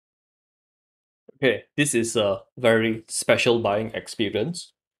Okay, this is a very special buying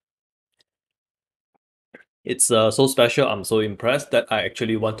experience. It's so special, I'm so impressed that I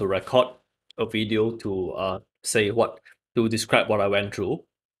actually want to record a video to to describe what I went through.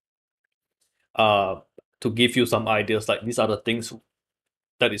 Uh, to give you some ideas, like these are the things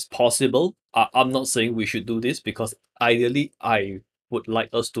that is possible. I'm not saying we should do this because ideally I would like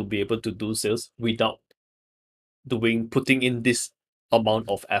us to be able to do sales without putting in this amount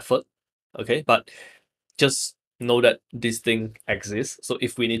of effort. Okay, but just know that this thing exists. So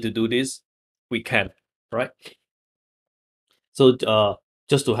if we need to do this, we can, right? So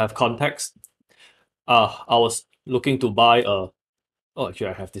just to have context, I was looking to buy a. Oh, actually,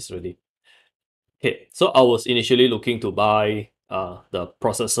 I have this already. Okay, so I was initially looking to buy the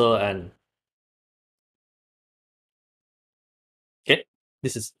processor and okay,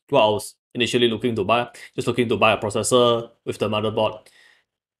 this is what I was initially looking to buy. Just looking to buy a processor with the motherboard.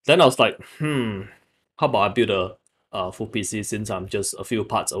 Then I was like, how about I build a full PC since I'm just a few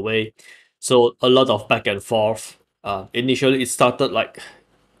parts away. So a lot of back and forth. Initially, it started like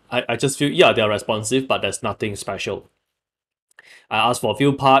I just feel, yeah, they're responsive, but there's nothing special. I asked for a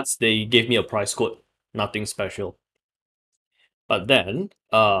few parts, they gave me a price code, nothing special. But then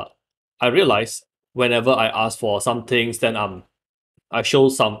I realized whenever I ask for some things, then I show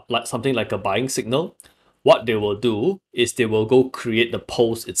something like a buying signal. What they will do is they will go create the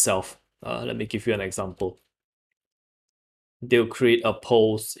post itself. Let me give you an example. They'll create a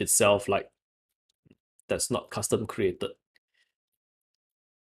post itself like that's not custom created.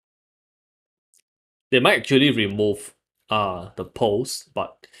 They might actually remove the post,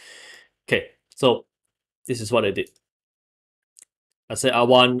 but okay. So this is what I did. I said I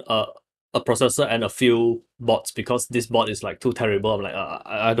want a processor and a few bots because this bot is like too terrible. I'm like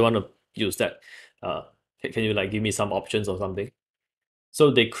I don't want to use that. Can you like give me some options or something?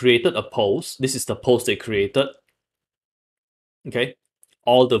 So they created a post. This is the post they created. Okay,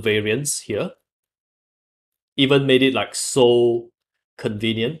 all the variants here. Even made it like so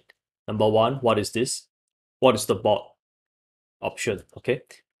convenient. Number one, what is this? What is the bot option? Okay,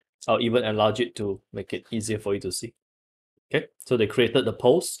 I'll even enlarge it to make it easier for you to see. Okay, so they created the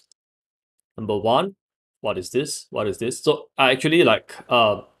post. Number one, what is this? What is this? So I actually like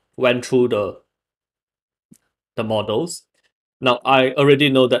went through the models. Now I already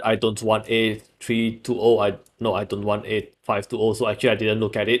know that I don't want A320. I don't want A520. So actually I didn't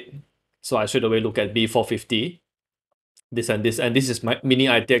look at it. So I straight away look at B450. This and this, and this is my mini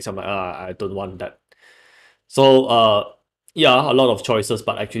ITX. I'm like, I don't want that. So yeah, a lot of choices,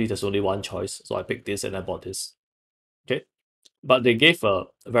 but actually there's only one choice. So I picked this and I bought this. Okay. But they gave a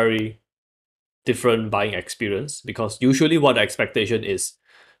very different buying experience because usually what the expectation is,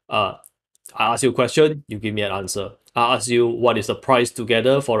 I ask you a question, you give me an answer. I ask you what is the price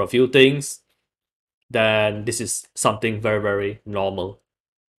together for a few things, then this is something very, very normal.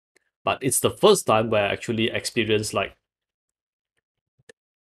 But it's the first time where I actually experience like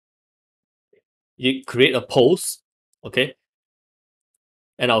you create a post, okay?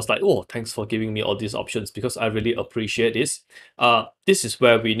 And I was like, oh, thanks for giving me all these options because I really appreciate this. This is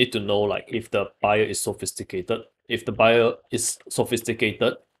where we need to know like if the buyer is sophisticated. If the buyer is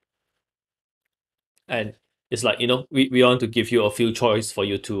sophisticated, and it's like we want to give you a few choice for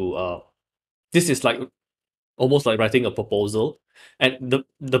you to this is like almost like writing a proposal, and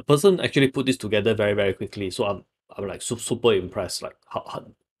the person actually put this together very very quickly, so I'm like super impressed like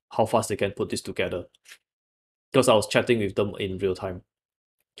how fast they can put this together because I was chatting with them in real time.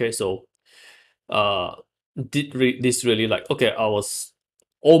 Okay, so uh this really like okay, I was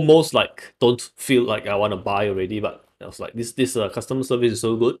almost like don't feel like I want to buy already, but I was like this customer service is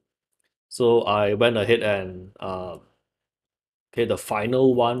so good. So I went ahead and okay, the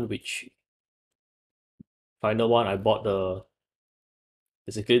final one I bought the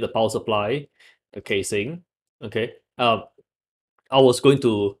basically the power supply, the casing. Okay. I was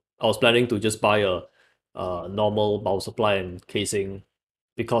planning to just buy a normal power supply and casing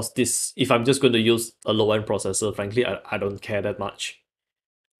because this if I'm just going to use a low end processor, frankly, I don't care that much.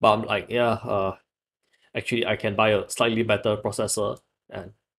 But I'm like, yeah, actually I can buy a slightly better processor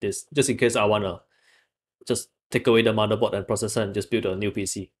and this just in case I wanna just take away the motherboard and processor and just build a new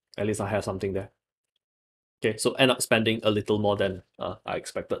PC. At least I have something there. Okay, so end up spending a little more than I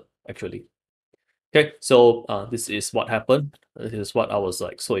expected actually. Okay, so this is what happened. This is what I was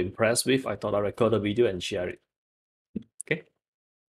like so impressed with. I thought I record a video and share it. Okay.